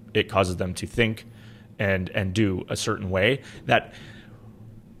 It causes them to think and do a certain way that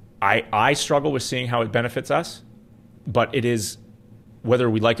I struggle with seeing how it benefits us, but it is, whether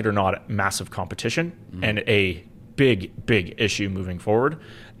we like it or not, massive competition and a big issue moving forward.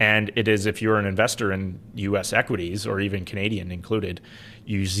 And it is, if you're an investor in U.S. equities or even Canadian included,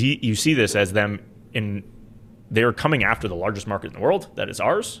 you see this as them they're coming after the largest market in the world, that is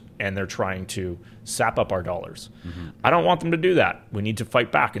ours, and they're trying to sap up our dollars. I don't want them to do that. We need to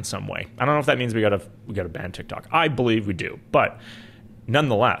fight back in some way. I don't know if that means we got to ban TikTok. I believe we do, but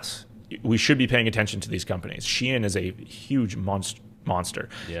nonetheless, we should be paying attention to these companies. Shein is a huge monster.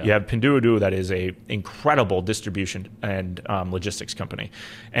 Yeah. You have Pinduoduo, that is a incredible distribution and logistics company,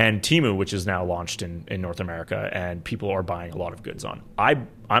 and TEMU, which is now launched in North America, and people are buying a lot of goods on. I'm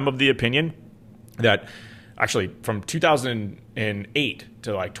of the opinion that actually from 2008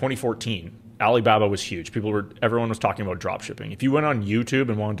 to like 2014, Alibaba was huge. Everyone was talking about drop shipping. If you went on YouTube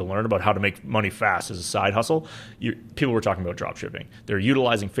and wanted to learn about how to make money fast as a side hustle, people were talking about drop shipping. They're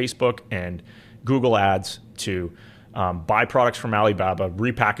utilizing Facebook and Google ads to buy products from Alibaba,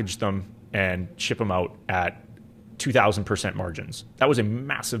 repackage them, and ship them out at 2,000% margins. That was a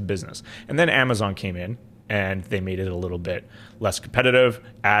massive business. And then Amazon came in, and they made it a little bit less competitive.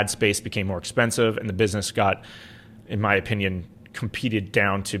 Ad space became more expensive, and the business got, in my opinion, competed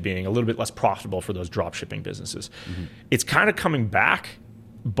down to being a little bit less profitable for those drop shipping businesses. It's kind of coming back,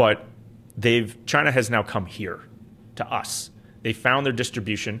 but China has now come here to us. They found their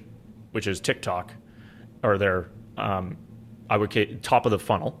distribution, which is TikTok, or their top of the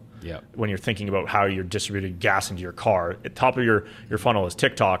funnel. Yeah. When you're thinking about how you're distributing gas into your car, at top of your funnel is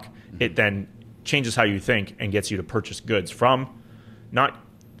TikTok. It then changes how you think and gets you to purchase goods from not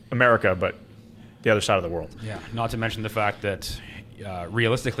America, but the other side of the world. Yeah, not to mention the fact that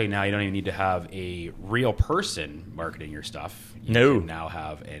realistically now you don't even need to have a real person marketing your stuff. You can now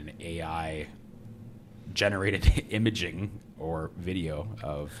have an AI generated imaging or video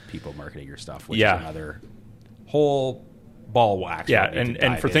of people marketing your stuff, which is another whole ball wax. Yeah,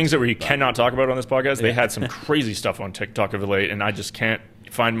 and for things that we cannot talk about on this podcast, they had some crazy stuff on TikTok of late, and I just can't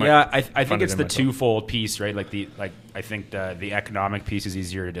find my... Yeah, I think it's the twofold piece, right? I think the economic piece is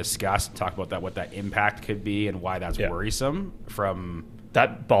easier to discuss, talk about that, what that impact could be, and why that's worrisome from...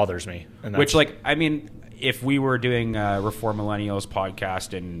 That bothers me. And which, if we were doing a Reform Millennials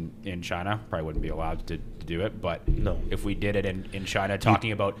podcast in China, probably wouldn't be allowed to do it, but if we did it in China,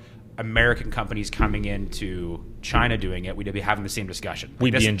 talking about American companies coming into China doing it, we'd be having the same discussion.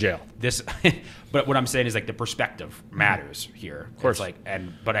 We'd be in jail. But what I'm saying is the perspective matters here. Of course. Do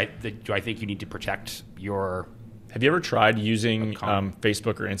I think you need to protect your... Have you ever tried using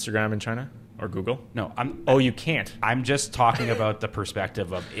Facebook or Instagram in China or Google? No. You can't. I'm just talking about the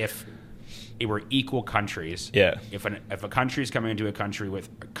perspective of if it were equal countries. Yeah. If a country is coming into a country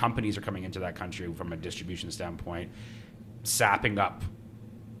with companies are coming into that country from a distribution standpoint, sapping up.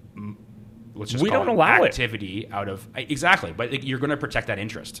 Let's just call it activity out of exactly, but you're going to protect that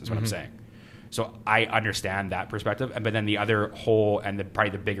interest is what I'm saying. So I understand that perspective, but then the other whole and probably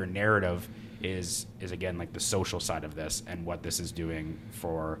the bigger narrative is again the social side of this and what this is doing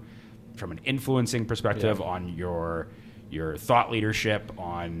from an influencing perspective on your thought leadership,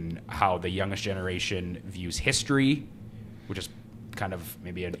 on how the youngest generation views history, which is kind of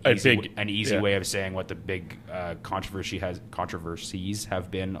maybe an easy way of saying what the big controversies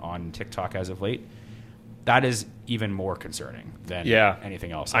have been on TikTok as of late. that is even more concerning than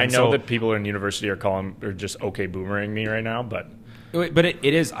anything else. I know that people in university are just okay boomering me right now, but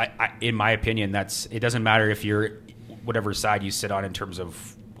it is. In my opinion, it doesn't matter if you're whatever side you sit on in terms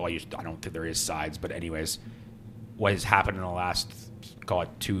of. Well, I don't think there is sides, but anyways, what has happened in the last, call it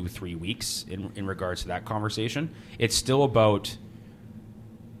 2-3 weeks in regards to that conversation, it's still about.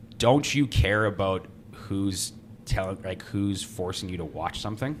 Don't you care about who's forcing you to watch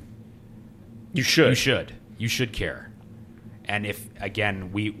something? You should care. And if,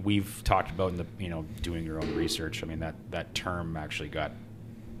 again, we've talked about in the, doing your own research. I mean, that term actually got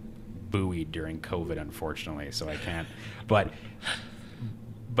buoyed during COVID, unfortunately, so I can't.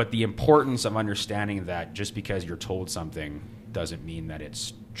 But the importance of understanding that just because you're told something doesn't mean that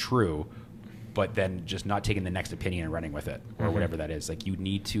it's true, but then just not taking the next opinion and running with it or whatever that is. Like, you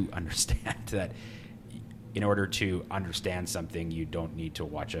need to understand that in order to understand something, you don't need to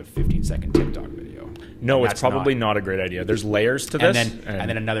watch a 15-second TikTok video. No, it's probably not a great idea. There's layers to this. And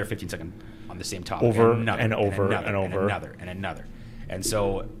then another 15-second on the same topic. Over and over and over. And another. And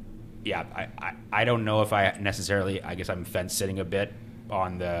so, yeah, I don't know if I necessarily, I guess I'm fence-sitting a bit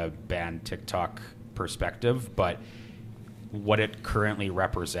on the ban TikTok perspective, but what it currently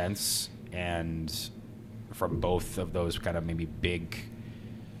represents, and from both of those kind of maybe big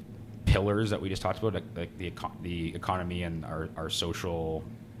pillars that we just talked about, like the economy and our social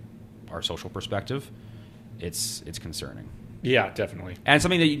perspective, it's concerning. Yeah, definitely. And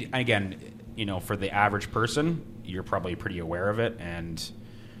something that, again, for the average person, you're probably pretty aware of it. And,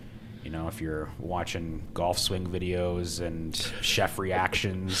 if you're watching golf swing videos and chef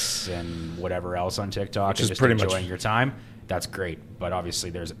reactions and whatever else on TikTok, and just enjoying your time, that's great. But obviously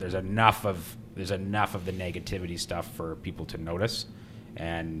there's enough of the negativity stuff for people to notice.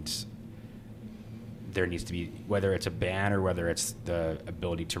 And there needs to be, whether it's a ban or whether it's the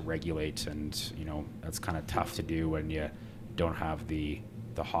ability to regulate, and that's kind of tough to do when you don't have the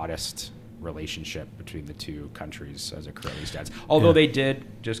hottest relationship between the two countries as it currently stands. Although they did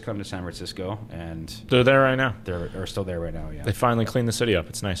just come to San Francisco, and they're there right now. They're still there right now. Yeah, they finally cleaned the city up.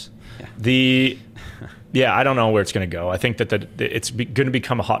 It's nice. Yeah. I don't know where it's going to go. I think that it's going to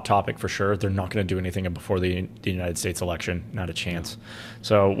become a hot topic for sure. They're not going to do anything before the United States election. Not a chance.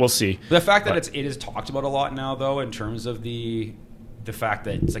 So we'll see. The fact that it is talked about a lot now, though, in terms of the fact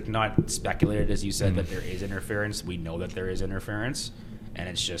that it's like not speculated, as you said, that there is interference. We know that there is interference, and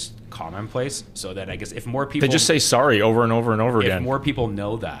it's just commonplace. So then I guess if more people... They just say sorry over and over and over again. If more people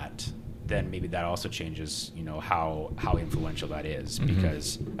know that, then maybe that also changes, how influential that is.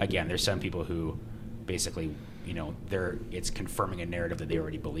 Because, again, there's some people who basically, it's confirming a narrative that they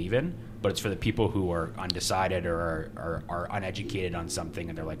already believe in, but it's for the people who are undecided or are uneducated on something,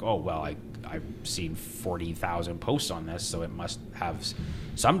 and they're like, oh, well, I've seen 40,000 posts on this, so it must have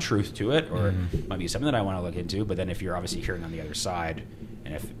some truth to it, or it might be something that I want to look into. But then if you're obviously hearing on the other side,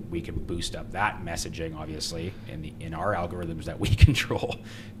 and if we can boost up that messaging, obviously, in our algorithms that we control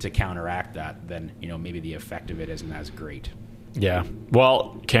to counteract that, then, maybe the effect of it isn't as great. Yeah.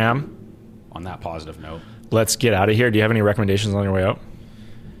 Well, Cam, on that positive note, let's get out of here. Do you have any recommendations on your way out?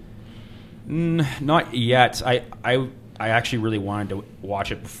 Not yet. I actually really wanted to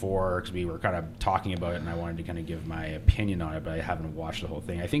watch it before, because we were kind of talking about it, and I wanted to kind of give my opinion on it, but I haven't watched the whole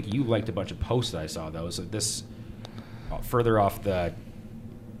thing. I think you liked a bunch of posts that I saw, though. So this, further off the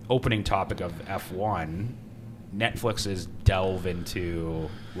opening topic of F1, Netflix's delve into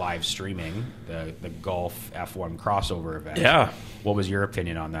live streaming the golf F1 crossover event. Yeah. What was your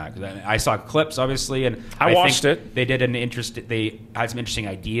opinion on that? 'Cause I saw clips, obviously, and I watched it. They did They had some interesting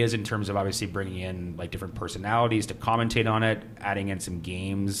ideas in terms of obviously bringing in like different personalities to commentate on it, adding in some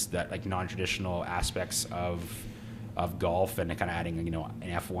games that like non-traditional aspects of golf, and kind of adding an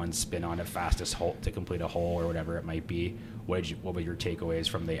F1 spin on it, fastest hole to complete a hole or whatever it might be. What were your takeaways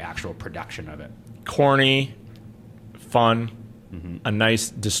from the actual production of it? Corny, fun, a nice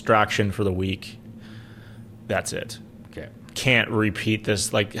distraction for the week. That's it. Okay. Can't repeat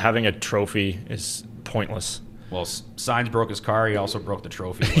this. Like, having a trophy is pointless. Well, Sainz broke his car. He also broke the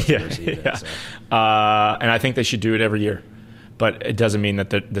trophy. Yeah. So. And I think they should do it every year. But it doesn't mean that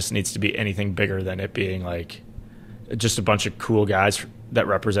this needs to be anything bigger than it being like just a bunch of cool guys that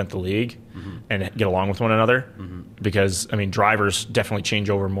represent the league and get along with one another. Because, I mean, drivers definitely change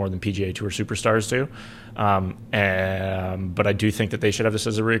over more than PGA Tour superstars do. But I do think that they should have this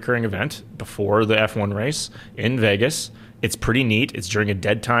as a recurring event before the F1 race in Vegas. It's pretty neat. It's during a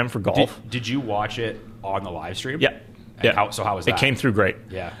dead time for golf. Did you watch it on the live stream? Yeah. How was that? It came through great.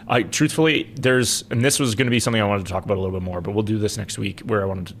 Yeah. Truthfully, and this was going to be something I wanted to talk about a little bit more, but we'll do this next week, where I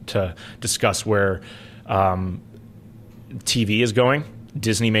wanted to discuss where TV is going.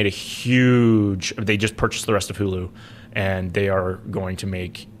 Disney made a huge. They just purchased the rest of Hulu, and they are going to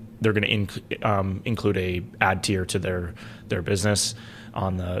make. They're going to include a ad tier to their business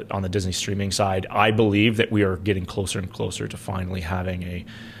on the Disney streaming side. I believe that we are getting closer and closer to finally having a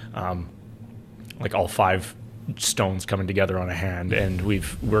like all 5 stones coming together on a hand, and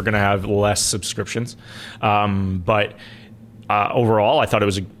we're going to have less subscriptions. But overall, I thought it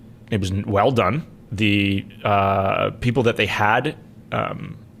was well done. The people that they had,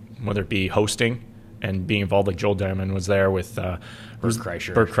 whether it be hosting and being involved, like Joel Diamond was there with Bert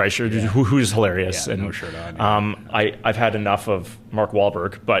Kreischer. Bert Kreischer, who's hilarious. Yeah, and no shirt on. I've had enough of Mark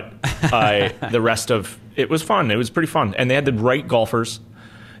Wahlberg, but the rest of it was fun. It was pretty fun, and they had the right golfers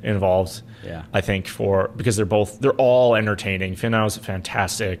involved. Yeah, I think because they're all entertaining. Finau's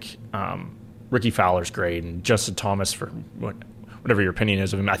fantastic. Ricky Fowler's great, and Justin Thomas, for whatever your opinion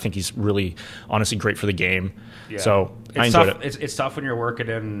is of him, I think he's really honestly great for the game. Yeah. So I enjoyed it. It's tough when you're working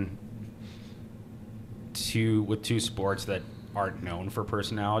in with 2 sports that aren't known for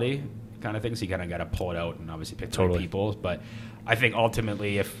personality kind of things. So you kind of got to pull it out and obviously pick the right people. But I think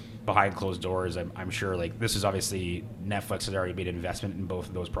ultimately, if behind closed doors, I'm sure like this is obviously Netflix has already made an investment in both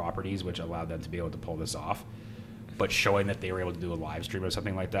of those properties, which allowed them to be able to pull this off. But showing that they were able to do a live stream or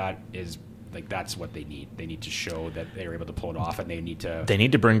something like that is like that's what they need. They need to show that they were able to pull it off, and they need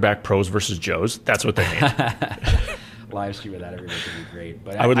to bring back Pros versus Joes. That's what they need. Live stream of that every week would be great.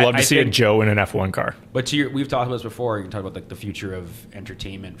 But I would love to see a Joe in an F1 car. But we've talked about this before. You can talk about like the future of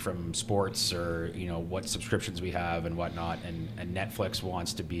entertainment from sports, or what subscriptions we have and whatnot. And Netflix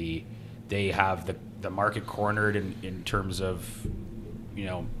wants to be. They have the market cornered in terms of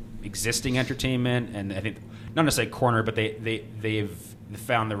existing entertainment, and I think not necessarily cornered, but they've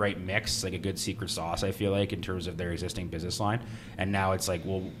found the right mix, like a good secret sauce, I feel like, in terms of their existing business line. And now it's like,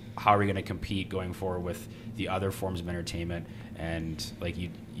 well, how are we going to compete going forward with the other forms of entertainment? And like you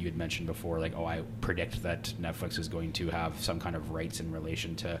had mentioned before, like, I predict that Netflix is going to have some kind of rights in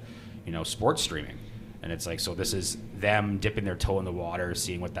relation to, sports streaming. And it's like, so this is them dipping their toe in the water,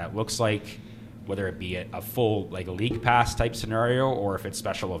 seeing what that looks like, whether it be a full like league pass type scenario, or if it's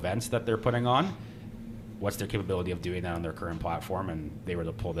special events that they're putting on. What's their capability of doing that on their current platform? And they were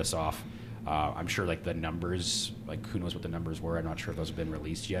to pull this off. I'm sure like the numbers, like who knows what the numbers were. I'm not sure if those have been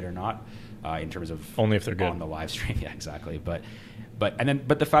released yet or not, in terms of only if they're good on the live stream. Yeah, exactly. But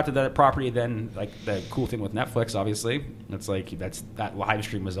the fact that property then, like the cool thing with Netflix, obviously, it's like that live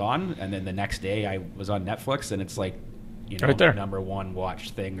stream was on, and then the next day I was on Netflix, and it's like, right there, number 1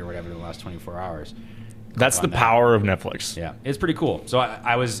 watched thing or whatever in the last 24 hours. That's the power of Netflix. Yeah, it's pretty cool. So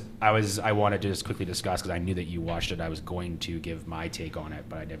I wanted to just quickly discuss, because I knew that you watched it. I was going to give my take on it,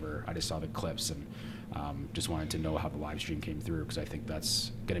 but I just saw the clips, and just wanted to know how the live stream came through, because I think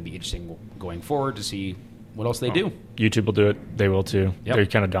that's going to be interesting going forward to see what else they do. YouTube will do it. They will too. Yep. They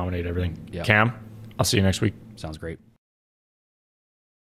kind of dominate everything. Yep. Cam, I'll see you next week. Sounds great.